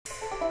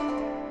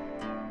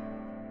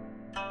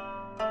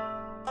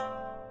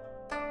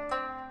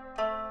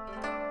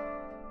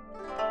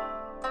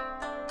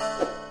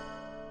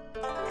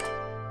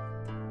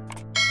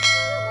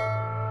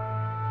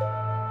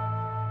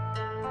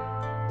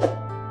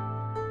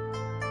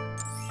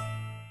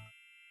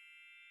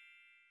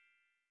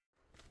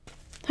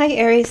Hi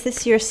Aries, this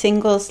is your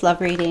singles love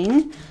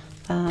reading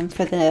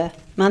for the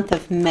month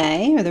of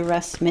May, or the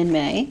rest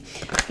mid-May.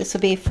 This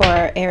will be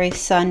for Aries,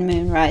 Sun,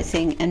 Moon,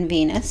 Rising, and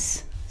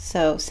Venus.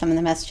 So some of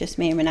the messages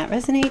may or may not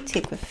resonate.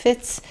 Take what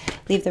fits,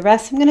 leave the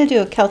rest. I'm going to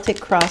do a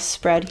Celtic cross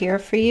spread here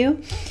for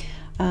you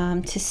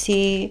to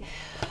see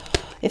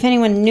if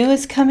anyone new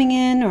is coming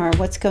in or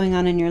what's going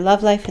on in your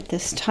love life at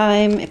this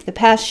time. If the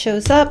past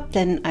shows up,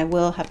 then I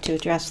will have to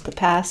address the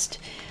past.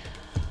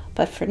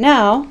 But for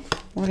now,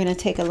 we're going to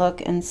take a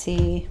look and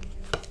see.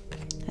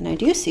 And I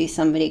do see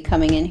somebody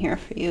coming in here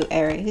for you,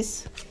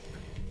 Aries.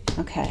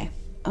 Okay.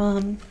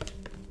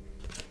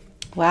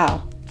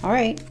 Wow. All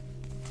right.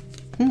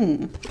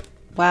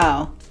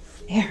 Wow.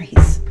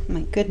 Aries.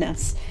 My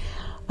goodness.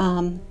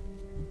 I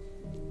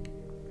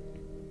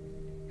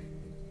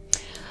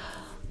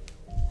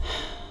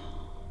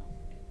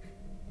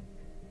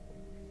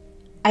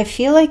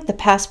feel like the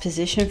past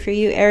position for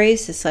you,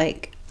 Aries, is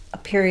like a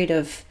period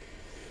of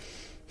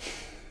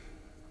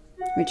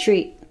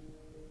retreat,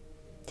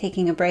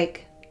 taking a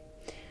break,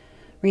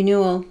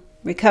 renewal,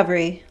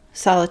 recovery,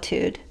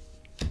 solitude.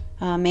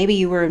 Maybe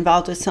you were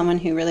involved with someone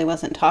who really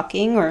wasn't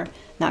talking or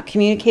not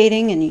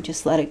communicating and you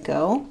just let it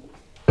go.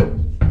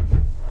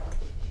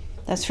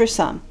 That's for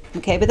some,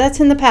 okay? But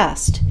that's in the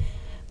past.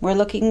 We're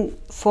looking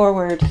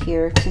forward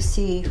here to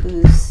see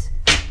who's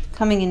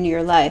coming into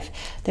your life.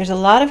 There's a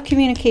lot of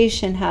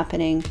communication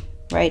happening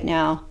right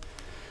now,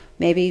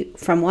 maybe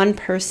from one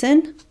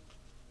person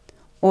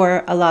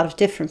or a lot of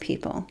different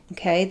people,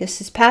 okay?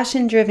 This is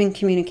passion-driven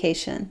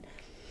communication.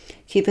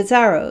 Cupid's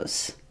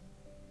arrows.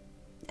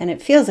 And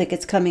it feels like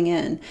it's coming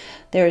in.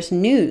 There's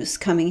news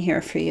coming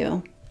here for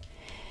you.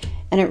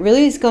 And it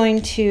really is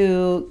going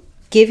to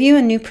give you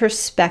a new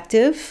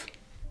perspective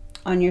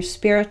on your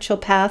spiritual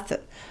path.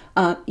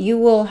 You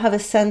will have a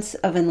sense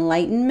of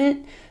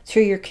enlightenment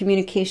through your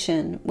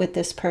communication with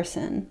this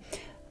person.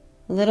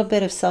 A little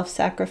bit of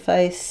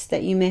self-sacrifice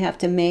that you may have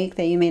to make,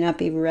 that you may not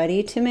be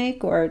ready to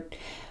make, or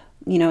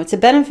you know, it's a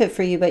benefit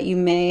for you, but you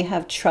may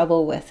have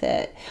trouble with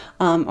it.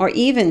 Or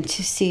even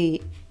to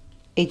see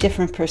a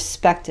different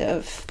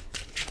perspective.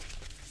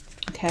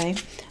 Okay.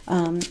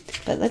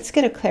 But let's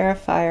get a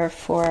clarifier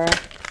for,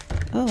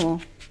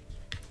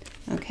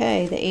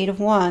 okay, the Eight of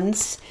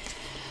Wands.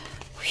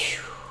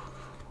 Whew.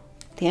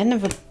 The end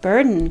of a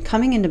burden,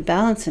 coming into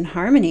balance and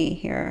harmony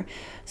here.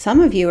 Some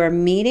of you are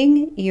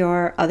meeting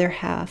your other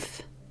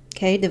half.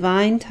 Okay,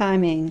 divine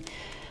timing.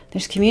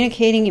 There's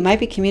communicating. You might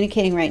be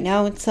communicating right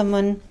now with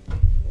someone.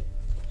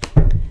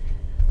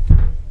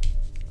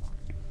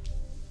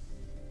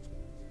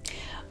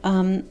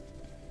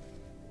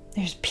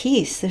 There's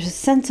peace. There's a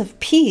sense of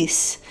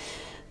peace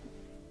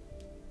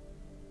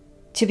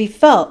to be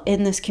felt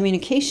in this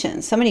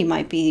communication. Somebody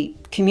might be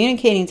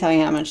communicating, telling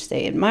you how much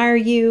they admire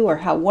you or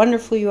how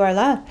wonderful you are.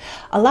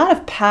 A lot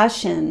of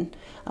passion,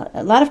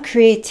 a lot of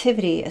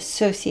creativity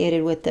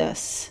associated with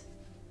this.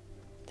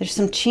 There's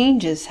some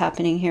changes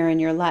happening here in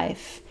your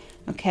life.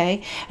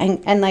 Okay,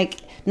 and like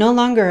no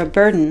longer a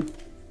burden.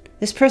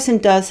 This person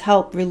does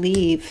help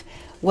relieve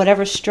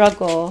whatever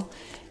struggle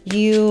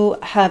you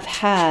have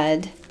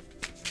had.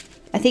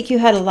 I think you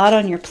had a lot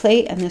on your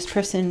plate, and this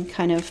person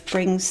kind of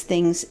brings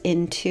things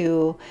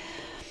into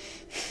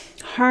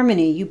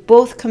harmony. You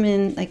both come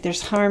in like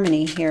there's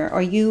harmony here,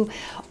 or you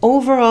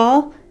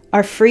overall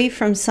are free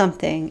from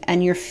something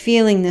and you're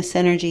feeling this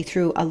energy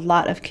through a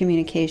lot of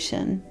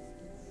communication.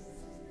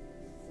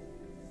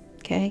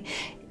 Okay.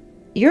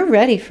 You're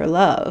ready for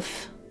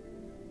love.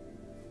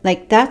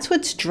 Like that's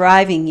what's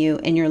driving you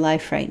in your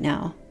life right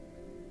now.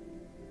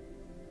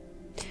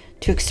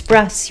 To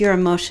express your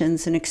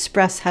emotions and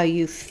express how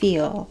you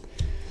feel.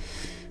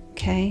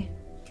 Okay?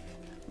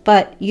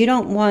 But you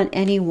don't want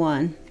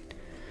anyone.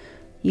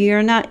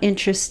 You're not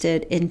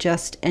interested in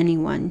just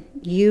anyone.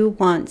 You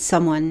want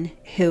someone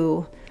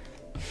who...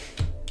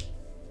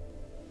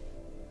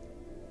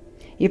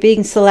 You're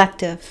being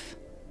selective.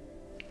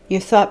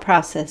 Your thought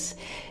process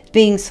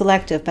being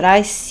selective, but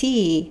I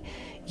see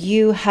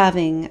you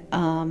having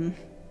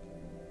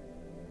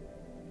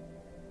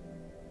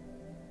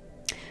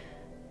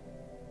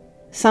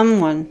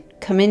someone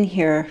come in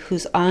here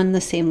who's on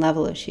the same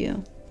level as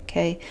you,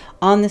 okay,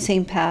 on the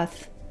same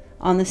path,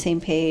 on the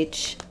same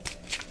page,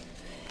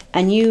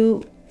 and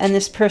you and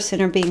this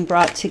person are being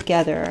brought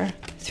together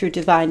through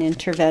divine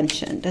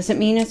intervention. Doesn't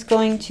mean it's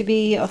going to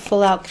be a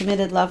full-out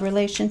committed love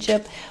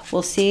relationship.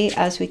 We'll see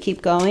as we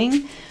keep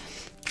going.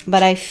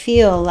 But I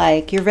feel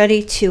like you're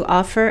ready to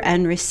offer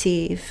and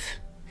receive.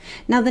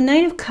 Now, the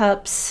Knight of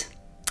Cups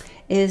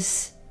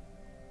is,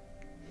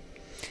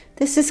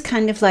 this is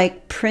kind of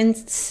like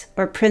Prince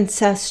or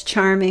Princess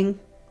Charming,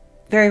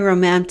 very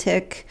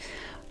romantic,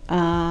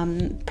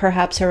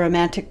 perhaps a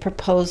romantic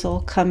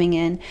proposal coming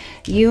in.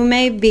 You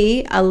may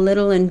be a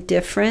little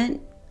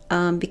indifferent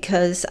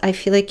because I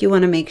feel like you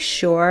want to make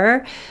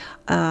sure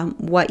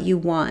what you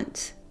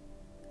want.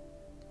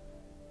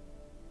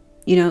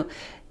 You know,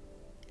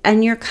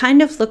 and you're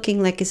kind of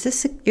looking like, is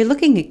this, you're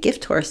looking a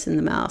gift horse in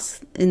the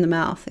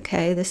mouth,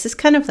 okay? This is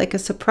kind of like a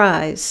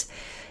surprise.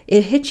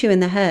 it hit you in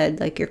the head,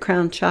 like your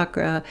crown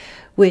chakra,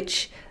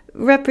 which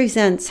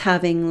represents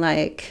having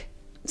like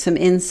some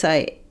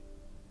insight.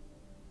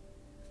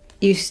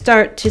 You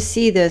start to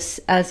see this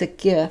as a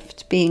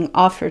gift being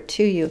offered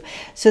to you.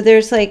 So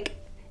there's like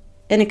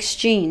an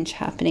exchange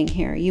happening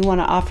here. You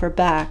want to offer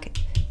back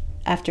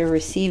after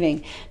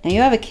receiving. Now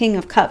you have a King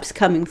of Cups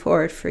coming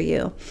forward for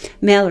you,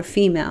 male or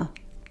female.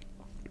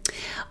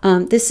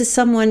 This is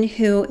someone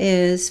who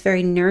is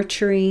very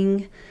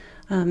nurturing,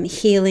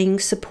 healing,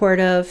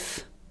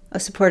 supportive, a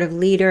supportive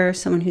leader,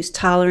 someone who's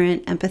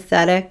tolerant,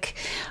 empathetic.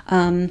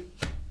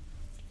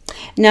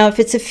 Now, if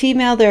it's a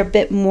female, they're a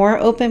bit more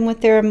open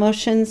with their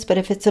emotions, but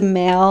if it's a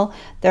male,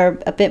 they're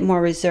a bit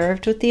more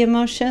reserved with the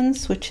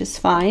emotions, which is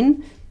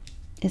fine.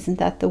 Isn't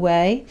that the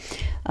way?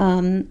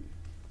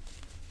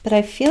 But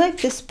I feel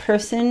like this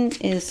person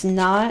is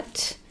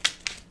not...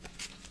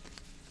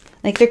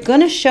 Like they're going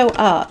to show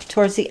up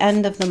towards the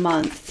end of the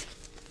month,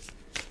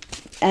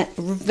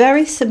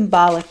 very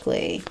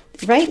symbolically.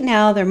 Right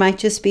now, there might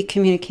just be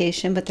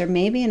communication, but there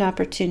may be an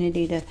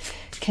opportunity to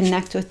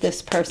connect with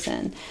this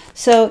person.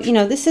 So, you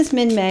know, this is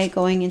mid-May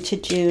going into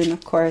June,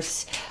 of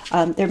course.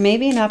 There may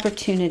be an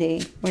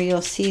opportunity where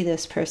you'll see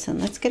this person.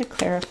 Let's get a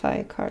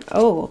clarifying card.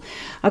 Oh,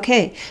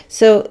 okay.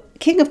 So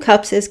King of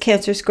Cups is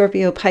Cancer,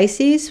 Scorpio,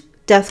 Pisces.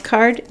 Death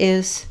card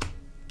is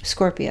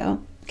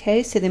Scorpio.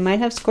 Okay, so they might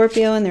have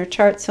Scorpio in their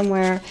chart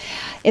somewhere.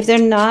 If they're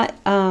not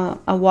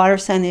a water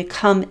sign, they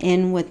come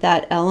in with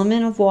that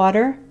element of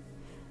water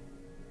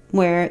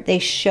where they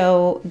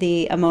show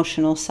the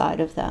emotional side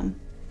of them.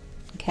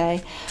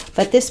 Okay,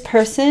 but this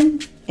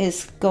person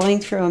is going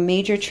through a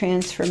major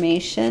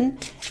transformation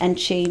and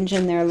change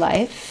in their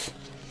life.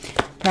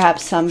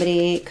 Perhaps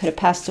somebody could have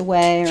passed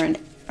away, or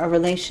a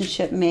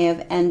relationship may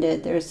have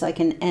ended. There's like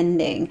an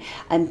ending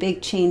and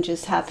big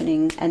changes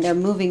happening, and they're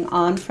moving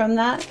on from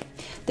that.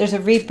 There's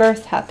a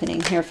rebirth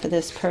happening here for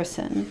this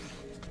person.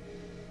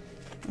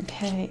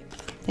 Okay,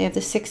 they have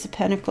the Six of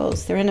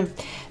Pentacles. They're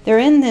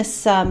in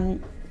this,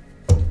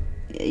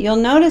 you'll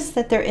notice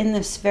that they're in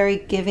this very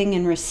giving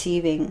and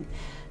receiving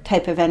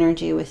type of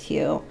energy with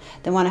you.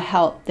 They want to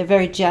help. They're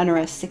very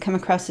generous. They come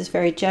across as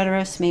very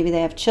generous. Maybe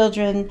they have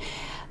children.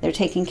 They're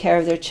taking care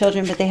of their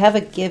children, but they have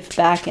a give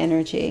back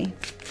energy.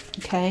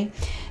 Okay,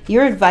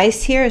 your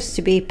advice here is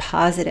to be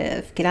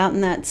positive. Get out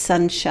in that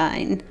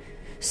sunshine.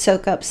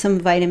 Soak up some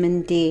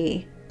vitamin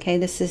D. Okay,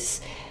 this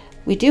is,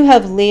 we do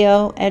have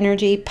Leo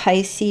energy,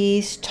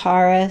 Pisces,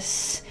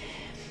 Taurus,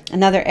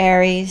 another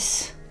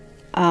Aries,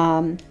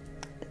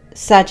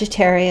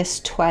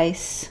 Sagittarius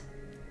twice,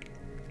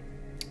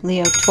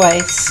 Leo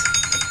twice.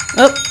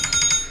 Oh,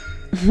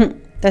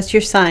 that's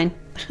your sign.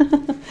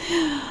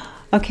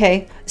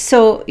 Okay,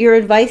 so your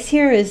advice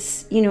here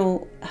is, you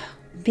know,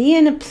 be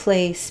in a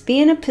place, be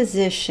in a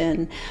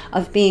position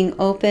of being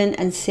open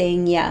and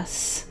saying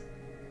yes.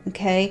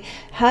 Okay,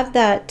 have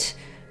that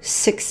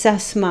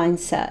success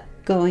mindset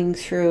going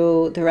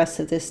through the rest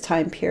of this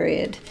time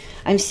period.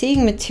 I'm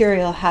seeing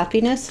material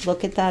happiness.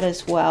 Look at that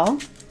as well.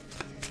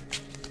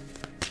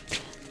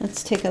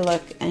 Let's take a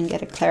look and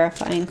get a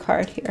clarifying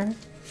card here.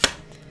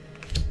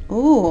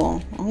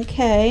 Ooh,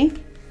 okay.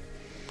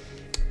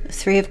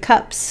 Three of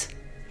Cups.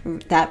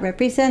 That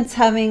represents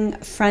having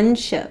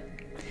friendship,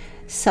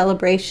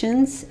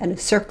 celebrations, and a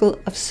circle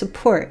of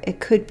support.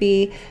 It could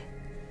be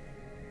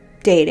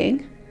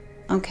dating.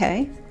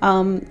 Okay,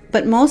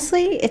 but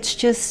mostly it's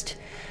just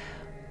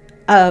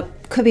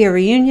could be a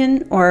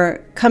reunion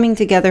or coming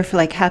together for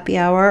like happy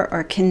hour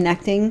or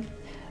connecting.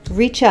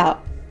 Reach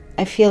out.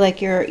 I feel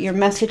like your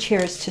message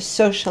here is to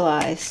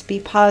socialize, be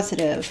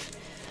positive.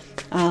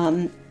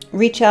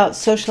 Reach out,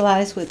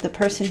 socialize with the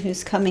person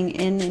who's coming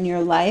in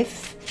your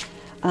life.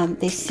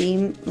 They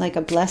seem like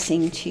a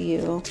blessing to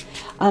you.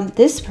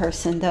 This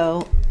person,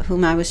 though,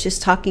 whom I was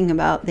just talking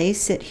about, they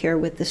sit here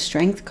with the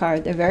Strength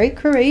card. They're very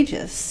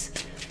courageous.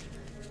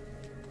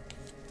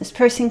 This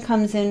person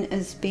comes in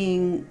as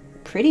being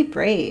pretty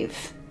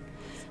brave.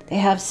 They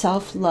have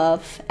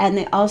self-love, and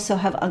they also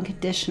have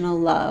unconditional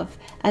love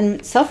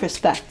and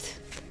self-respect,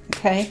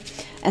 okay?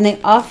 And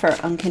they offer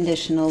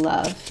unconditional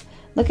love.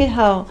 Look at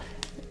how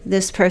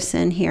this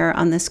person here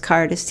on this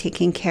card is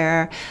taking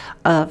care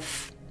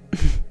of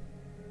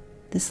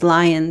this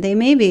lion. They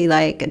may be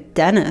like a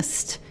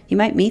dentist. You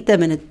might meet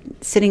them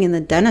sitting in the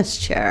dentist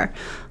chair.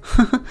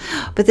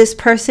 But this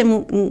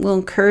person will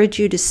encourage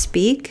you to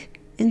speak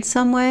in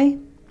some way.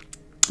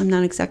 I'm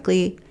not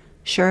exactly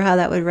sure how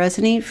that would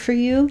resonate for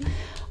you.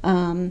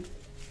 I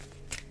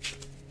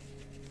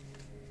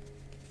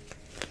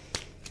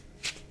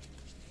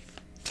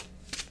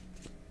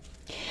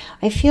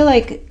feel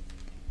like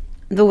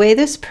the way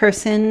this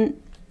person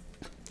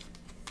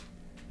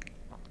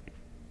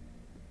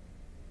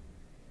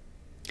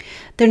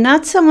they're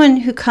not someone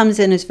who comes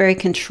in as very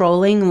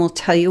controlling and will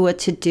tell you what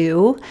to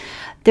do.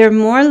 They're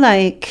more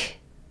like,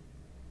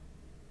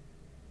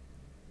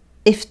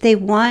 if they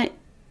want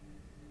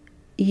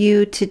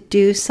you to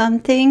do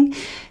something,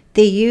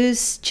 they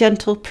use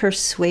gentle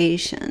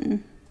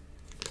persuasion.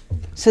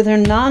 So they're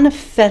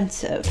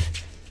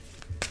non-offensive,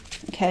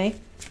 okay?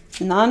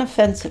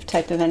 Non-offensive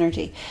type of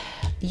energy.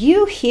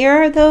 You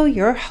here, though,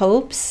 your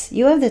hopes,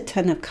 you have the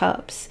Ten of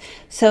Cups.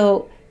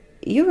 So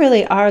you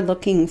really are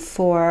looking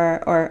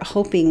for or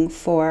hoping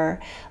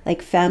for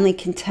like family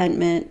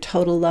contentment,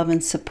 total love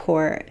and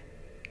support,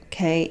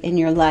 okay, in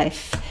your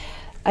life.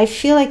 I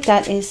feel like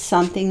that is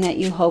something that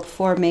you hope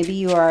for. Maybe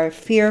you are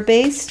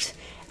fear-based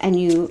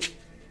and you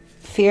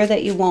fear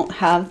that you won't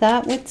have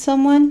that with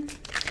someone,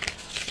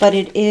 but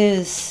it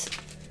is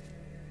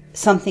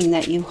something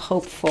that you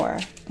hope for,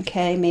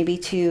 okay? Maybe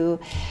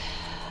to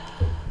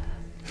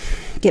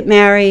get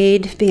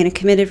married, be in a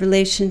committed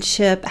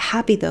relationship.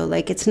 Happy though,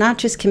 like it's not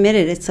just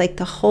committed, it's like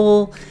the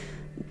whole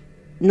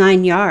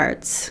 9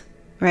 yards,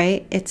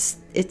 right? It's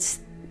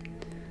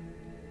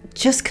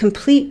just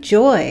complete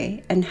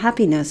joy and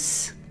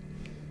happiness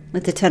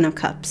with the Ten of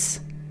Cups.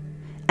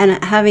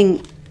 And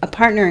having a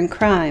partner in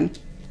crime,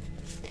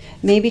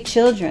 maybe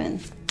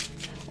children,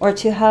 or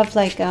to have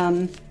like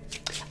a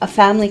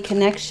family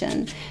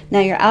connection. Now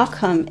your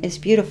outcome is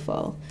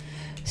beautiful.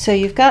 So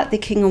you've got the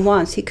King of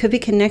Wands. He could be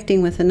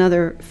connecting with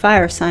another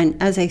fire sign,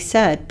 as I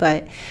said,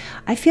 but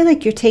I feel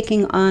like you're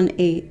taking on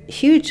a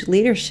huge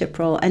leadership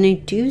role. And I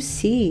do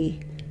see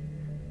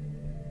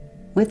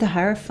with the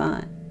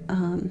Hierophant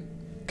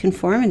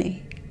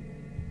conformity,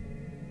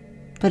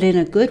 but in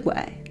a good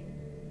way.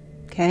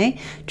 Okay,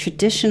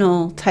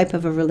 traditional type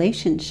of a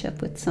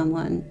relationship with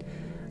someone.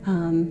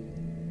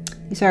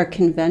 These are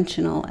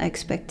conventional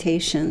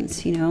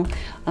expectations, you know,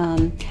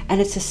 and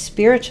it's a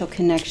spiritual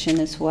connection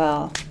as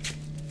well.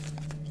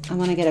 I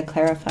want to get a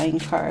clarifying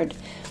card.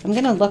 I'm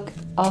going to look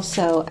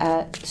also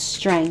at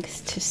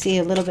strength to see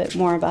a little bit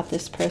more about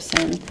this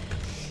person.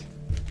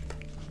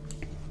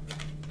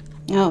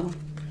 Oh,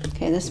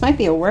 okay, this might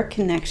be a work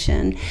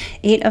connection.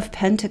 Eight of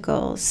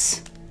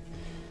Pentacles.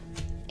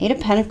 Eight of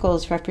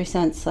Pentacles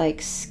represents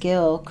like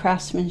skill,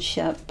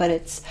 craftsmanship, but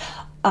it's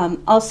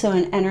also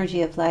an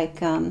energy of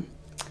like, you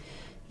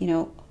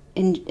know,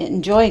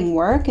 enjoying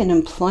work and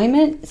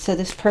employment. So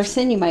this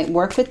person, you might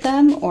work with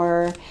them,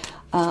 or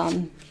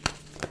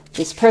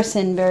this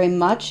person very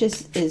much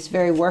is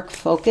very work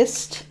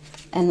focused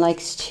and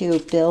likes to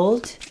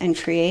build and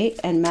create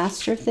and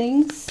master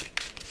things.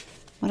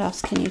 What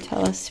else can you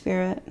tell us,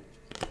 Spirit?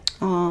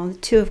 Oh, the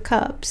Two of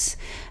Cups.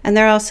 And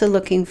they're also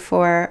looking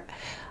for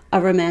a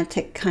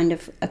romantic kind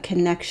of a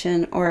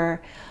connection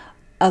or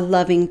a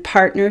loving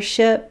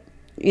partnership.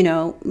 You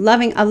know,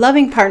 a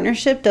loving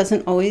partnership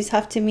doesn't always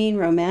have to mean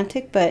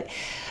romantic, but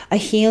a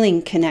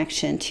healing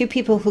connection. Two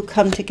people who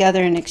come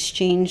together and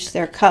exchange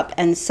their cup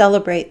and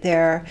celebrate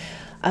their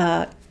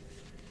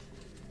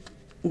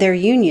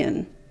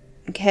union.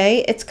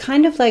 Okay, it's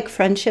kind of like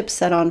friendship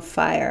set on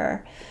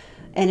fire,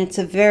 and it's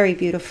a very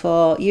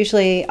beautiful.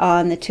 Usually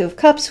on the Two of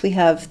Cups we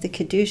have the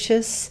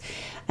caduceus,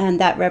 and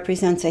that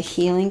represents a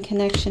healing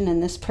connection.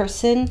 And this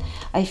person,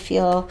 I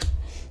feel,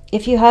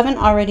 if you haven't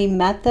already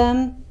met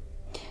them,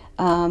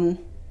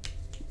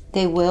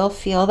 they will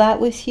feel that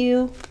with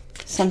you,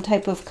 some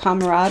type of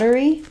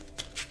camaraderie.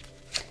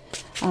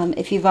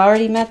 If you've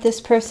already met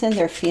this person,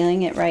 they're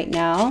feeling it right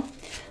now.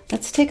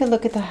 Let's take a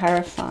look at the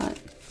Hierophant.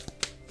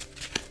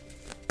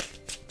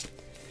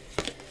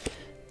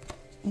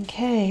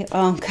 Okay,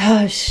 oh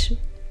gosh,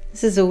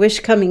 this is a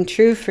wish coming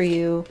true for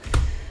you,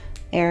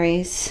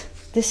 Aries.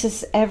 This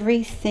is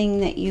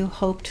everything that you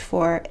hoped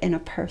for in a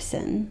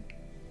person.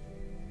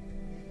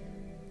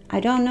 I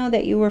don't know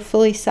that you were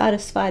fully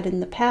satisfied in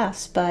the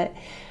past, but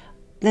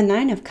the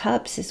Nine of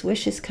Cups is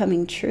wishes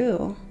coming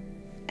true,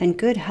 and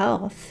good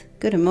health,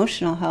 good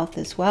emotional health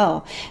as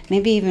well.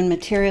 Maybe even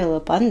material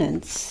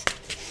abundance.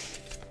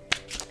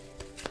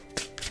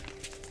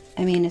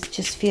 I mean, it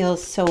just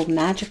feels so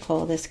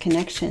magical, this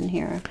connection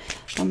here.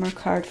 One more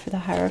card for the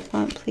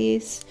Hierophant,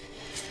 please.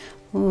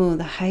 Oh,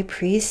 the High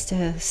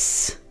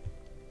Priestess.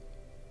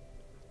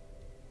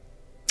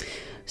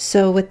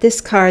 So with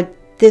this card,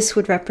 this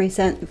would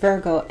represent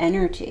Virgo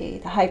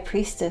energy. The High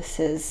Priestess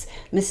is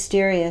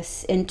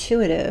mysterious,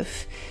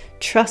 intuitive,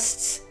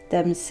 trusts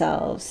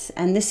themselves.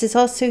 And this is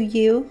also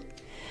you.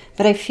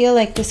 But I feel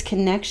like this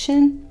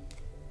connection,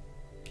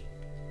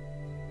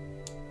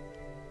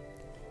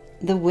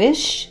 the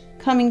wish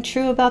coming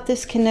true about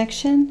this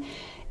connection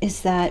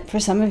is that for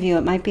some of you,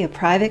 it might be a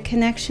private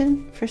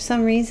connection for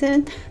some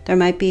reason. There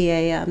might be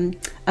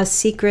a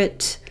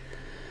secret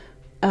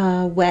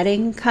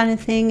wedding kind of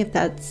thing, if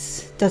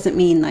that's doesn't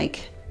mean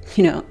like,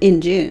 you know,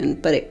 in June,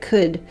 but it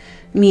could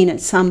mean at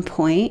some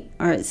point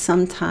or at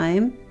some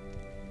time.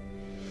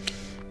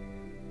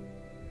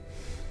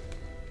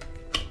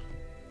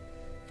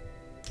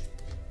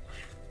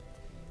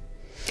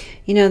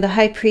 You know, the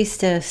High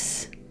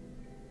Priestess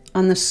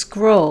on the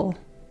scroll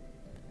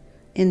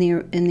in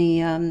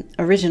the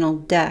original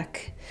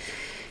deck,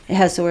 it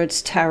has the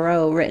words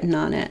tarot written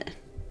on it.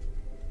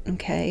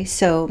 Okay,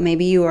 so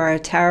maybe you are a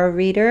tarot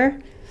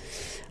reader.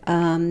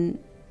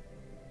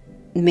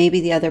 Maybe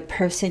the other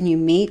person you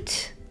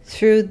meet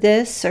through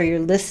this, or you're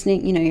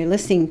listening, you know, you're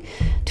listening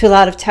to a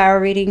lot of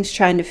tarot readings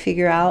trying to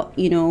figure out,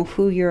 you know,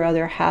 who your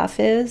other half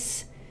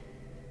is.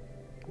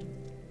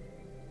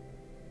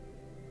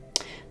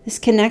 This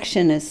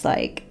connection is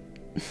like,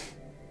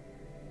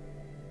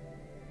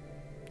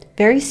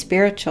 very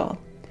spiritual,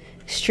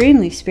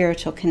 extremely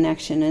spiritual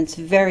connection. And it's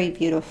very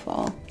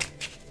beautiful.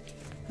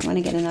 I want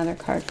to get another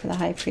card for the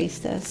High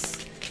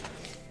Priestess.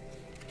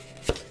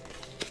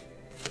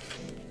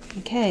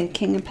 Okay,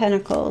 King of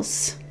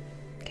Pentacles.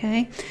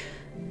 Okay.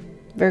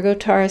 Virgo,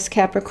 Taurus,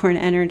 Capricorn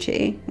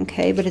energy.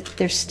 Okay, but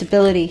there's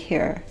stability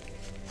here.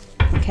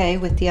 Okay,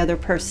 with the other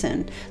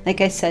person.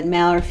 Like I said,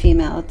 male or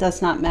female, it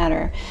does not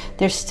matter.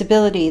 There's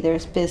stability,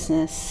 there's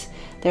business,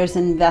 there's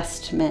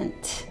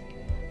investment,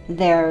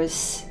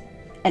 there's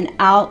an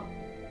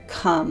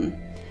outcome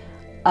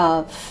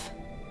of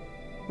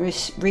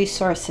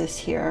resources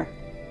here.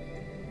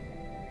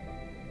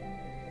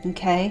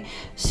 Okay,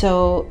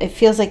 so it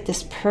feels like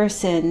this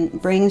person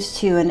brings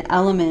to you an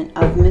element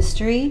of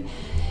mystery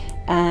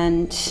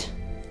and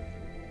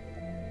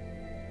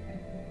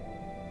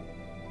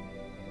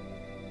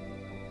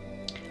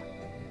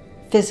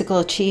physical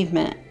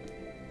achievement,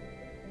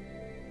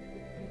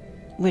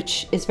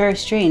 which is very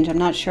strange. I'm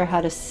not sure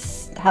how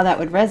that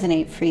would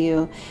resonate for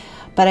you,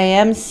 but I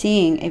am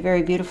seeing a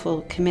very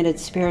beautiful, committed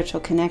spiritual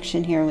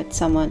connection here with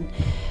someone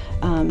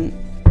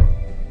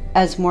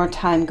as more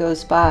time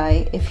goes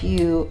by, if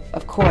you,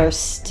 of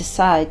course,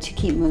 decide to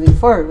keep moving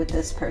forward with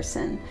this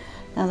person.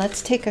 Now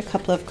let's take a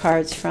couple of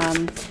cards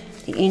from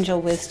the Angel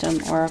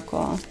Wisdom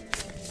Oracle.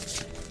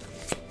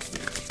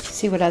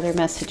 See what other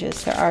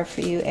messages there are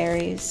for you,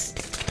 Aries.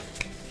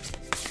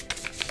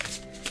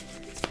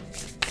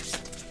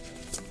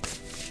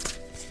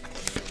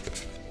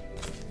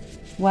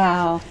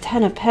 Wow,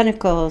 Ten of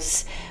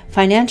Pentacles.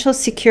 Financial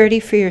security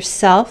for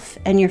yourself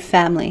and your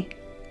family.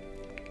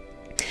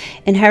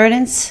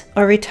 Inheritance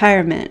or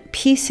retirement.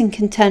 Peace and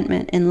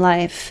contentment in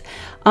life.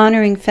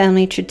 Honoring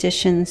family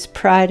traditions.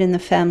 Pride in the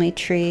family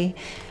tree.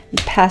 And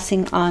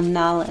passing on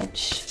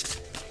knowledge.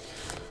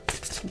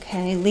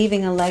 Okay,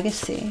 leaving a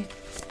legacy.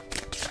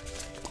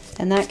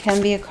 And that can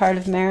be a card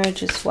of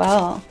marriage as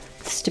well.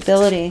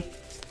 Stability.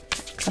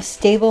 A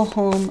stable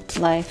home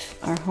life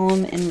or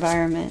home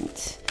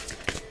environment.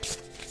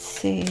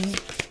 See.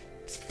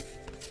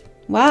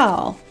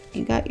 Wow,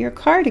 you got your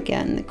card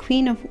again. The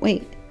Queen of...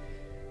 Wait,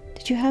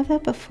 did you have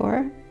that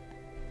before?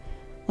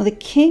 Well, the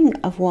King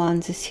of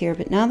Wands is here,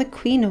 but now the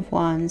Queen of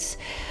Wands.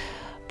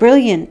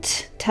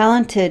 Brilliant,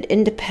 talented,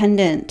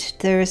 independent.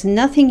 There is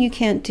nothing you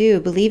can't do.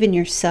 Believe in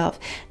yourself.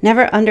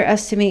 Never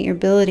underestimate your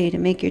ability to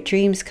make your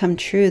dreams come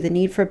true. The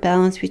need for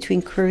balance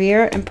between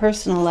career and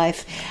personal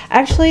life.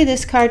 Actually,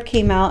 this card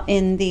came out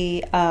in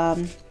the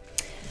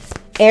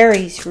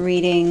Aries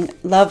reading,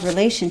 love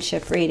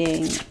relationship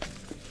reading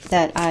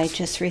that I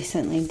just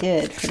recently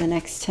did for the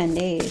next 10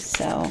 days.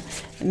 So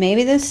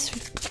maybe this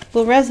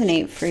will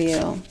resonate for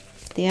you.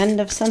 The end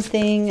of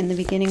something and the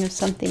beginning of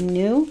something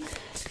new.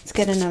 Let's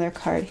get another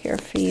card here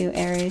for you,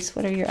 Aries.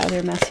 What are your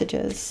other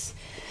messages?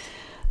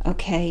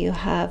 Okay, you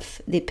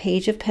have the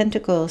Page of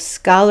Pentacles.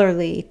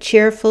 Scholarly,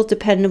 cheerful,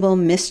 dependable,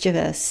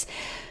 mischievous.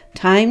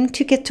 Time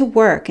to get to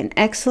work. An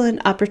excellent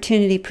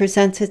opportunity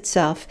presents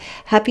itself.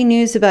 Happy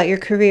news about your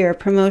career,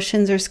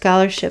 promotions or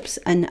scholarships,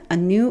 and a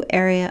new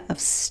area of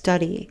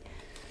study.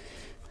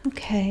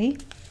 Okay,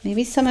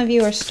 maybe some of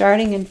you are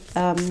starting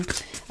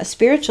a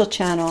spiritual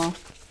channel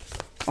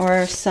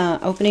or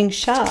opening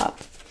shop.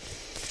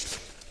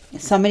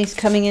 Somebody's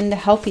coming in to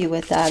help you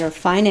with that or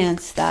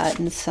finance that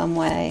in some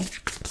way.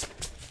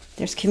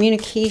 There's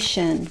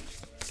communication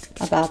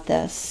about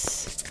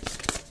this.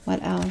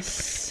 What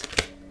else?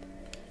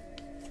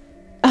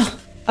 Oh,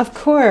 of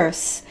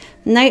course.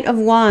 Knight of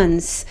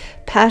Wands.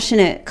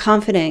 Passionate,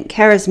 confident,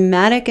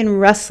 charismatic, and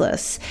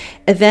restless.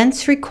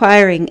 Events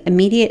requiring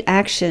immediate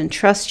action.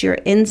 Trust your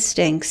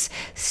instincts.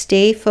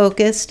 Stay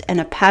focused,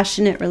 and a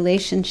passionate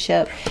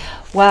relationship.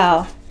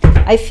 Wow.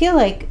 I feel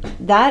like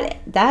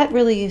that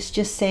really is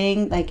just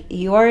saying, like,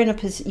 you are in a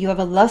position, you have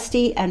a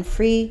lusty and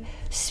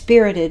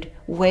free-spirited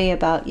way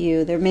about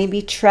you. There may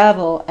be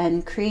travel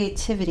and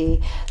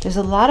creativity. There's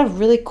a lot of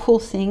really cool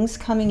things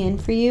coming in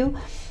for you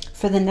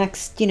for the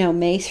next,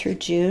 May through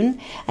June.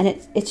 And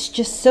it's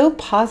just so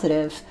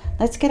positive.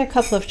 Let's get a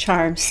couple of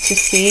charms to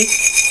see.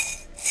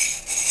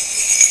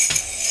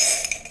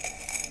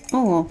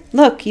 Oh,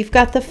 look, you've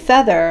got the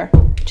feather,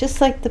 just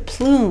like the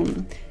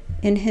plume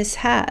in his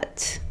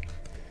hat.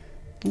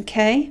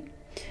 Okay?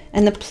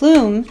 And the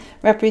plume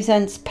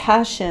represents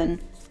passion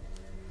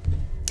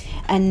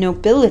and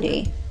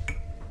nobility.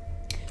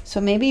 So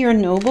maybe you're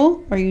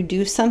noble, or you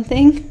do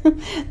something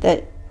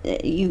that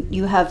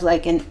you have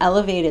like an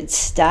elevated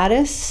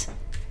status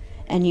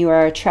and you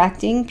are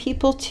attracting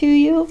people to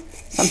you.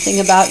 Something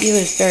about you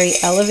is very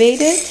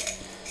elevated.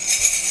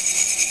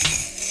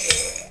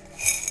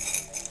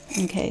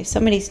 Okay,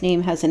 somebody's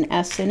name has an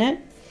S in it.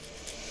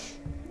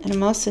 And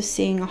I'm also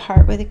seeing a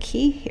heart with a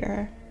key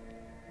here,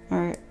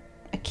 or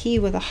a key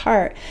with a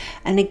heart.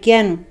 And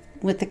again,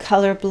 with the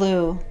color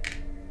blue.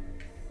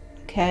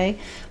 Okay,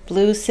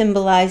 blue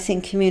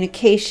symbolizing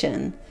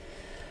communication.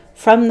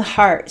 From the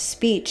heart,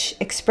 speech,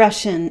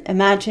 expression,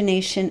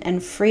 imagination,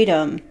 and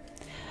freedom.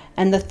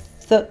 And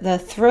the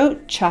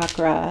throat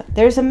chakra,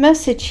 there's a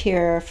message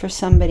here for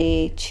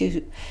somebody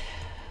to,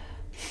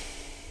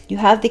 You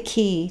have the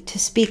key to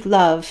speak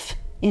love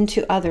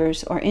into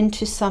others or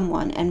into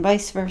someone, and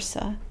vice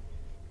versa.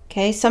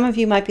 Okay, some of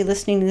you might be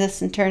listening to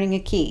this and turning a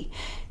key.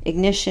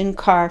 Ignition,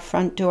 car,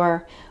 front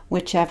door,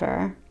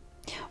 whichever.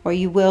 Or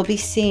you will be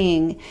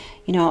seeing,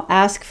 you know,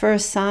 ask for a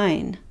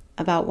sign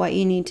about what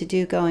you need to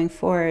do going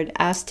forward.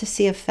 Ask to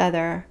see a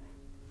feather,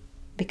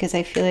 because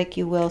I feel like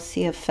you will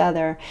see a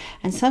feather.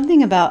 And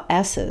something about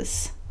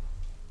S's.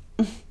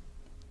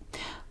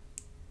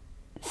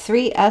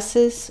 3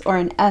 S's or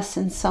an S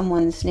in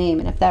someone's name.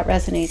 And if that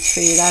resonates for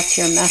you, that's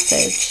your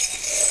message.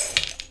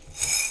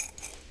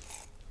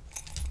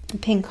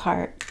 Pink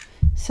heart.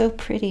 So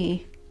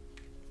pretty.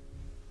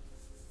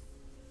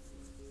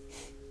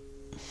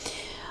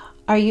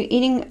 Are you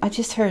eating? I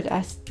just heard,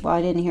 well,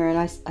 I didn't hear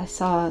it. I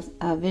saw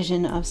a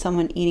vision of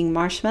someone eating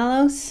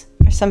marshmallows.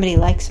 Or somebody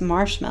likes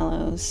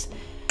marshmallows.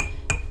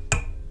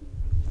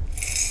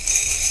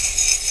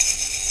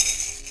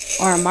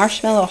 Or a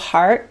marshmallow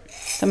heart.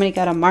 Somebody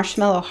got a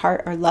marshmallow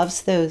heart or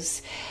loves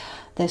those,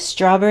 the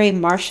strawberry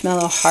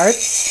marshmallow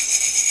hearts.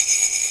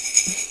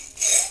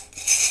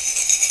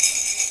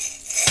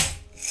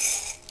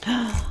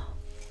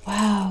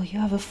 Wow, you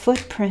have a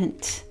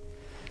footprint.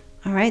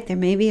 All right, there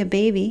may be a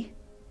baby.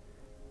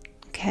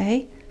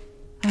 Okay.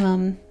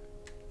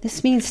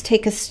 This means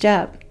take a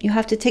step. You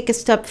have to take a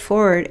step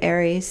forward,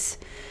 Aries.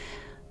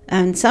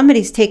 And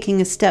somebody's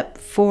taking a step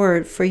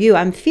forward for you.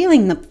 I'm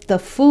feeling the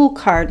Fool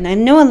card. And I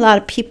know a lot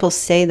of people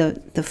say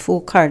the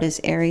Fool card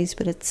is Aries,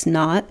 but it's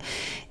not.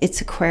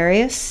 It's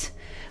Aquarius.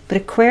 But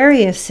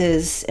Aquarius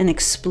is an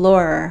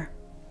explorer.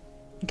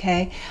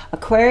 Okay?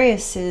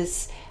 Aquarius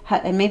is,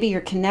 and maybe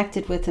you're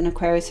connected with an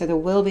Aquarius, or there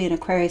will be an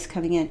Aquarius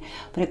coming in.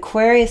 But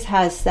Aquarius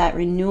has that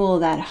renewal,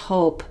 that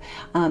hope.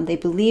 They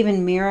believe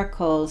in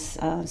miracles.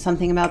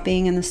 Something about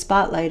being in the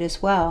spotlight as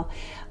well.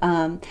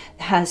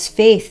 Has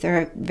faith.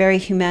 They're very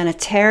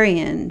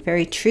humanitarian,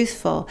 very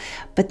truthful.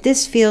 But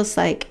this feels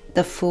like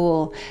the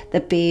Fool, the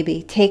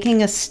baby,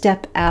 taking a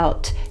step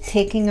out,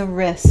 taking a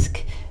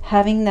risk,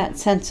 having that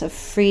sense of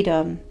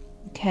freedom.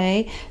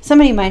 Okay,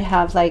 somebody might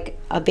have like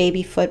a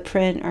baby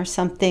footprint or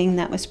something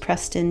that was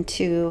pressed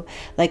into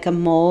like a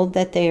mold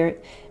that they're,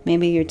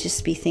 maybe you'll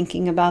just be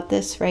thinking about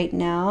this right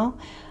now.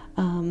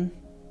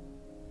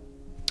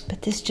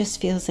 But this just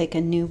feels like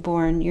a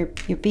newborn. You're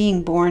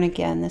being born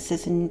again. This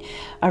is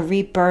a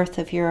rebirth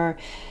of your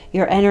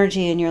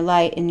energy and your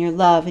light and your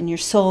love and your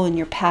soul and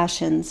your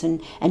passions,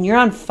 and you're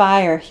on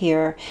fire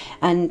here.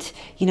 And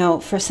you know,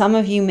 for some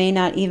of you may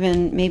not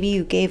even, maybe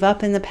you gave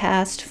up in the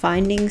past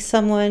finding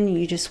someone.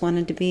 You just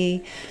wanted to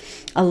be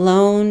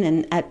alone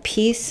and at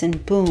peace,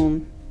 and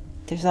boom,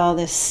 there's all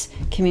this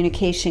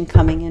communication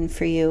coming in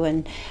for you,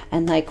 and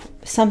like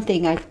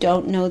something I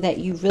don't know that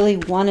you really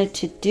wanted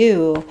to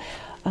do.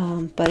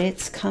 But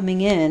it's coming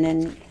in,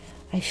 and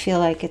I feel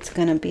like it's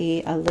going to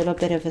be a little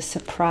bit of a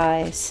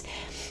surprise,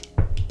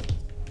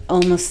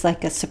 almost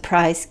like a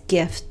surprise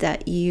gift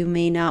that you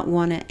may not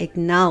want to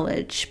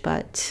acknowledge.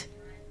 But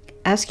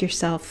ask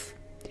yourself,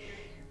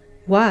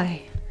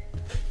 why?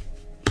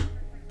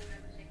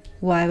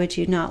 Why would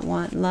you not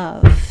want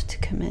love to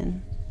come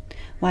in?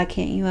 Why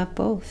can't you have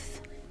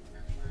both?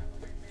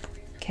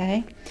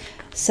 Okay,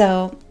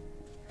 so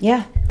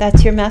yeah,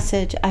 that's your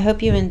message. I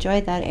hope you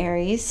enjoyed that,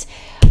 Aries.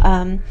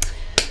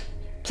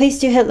 Please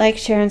do hit like,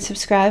 share, and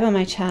subscribe on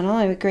my channel.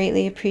 I would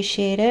greatly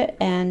appreciate it.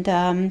 And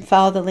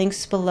follow the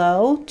links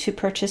below to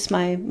purchase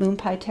my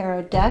Moonpie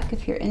Tarot deck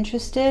if you're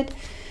interested.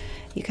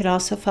 You could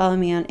also follow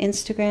me on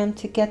Instagram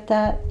to get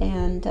that.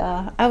 And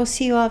I will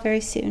see you all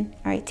very soon.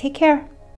 All right, take care.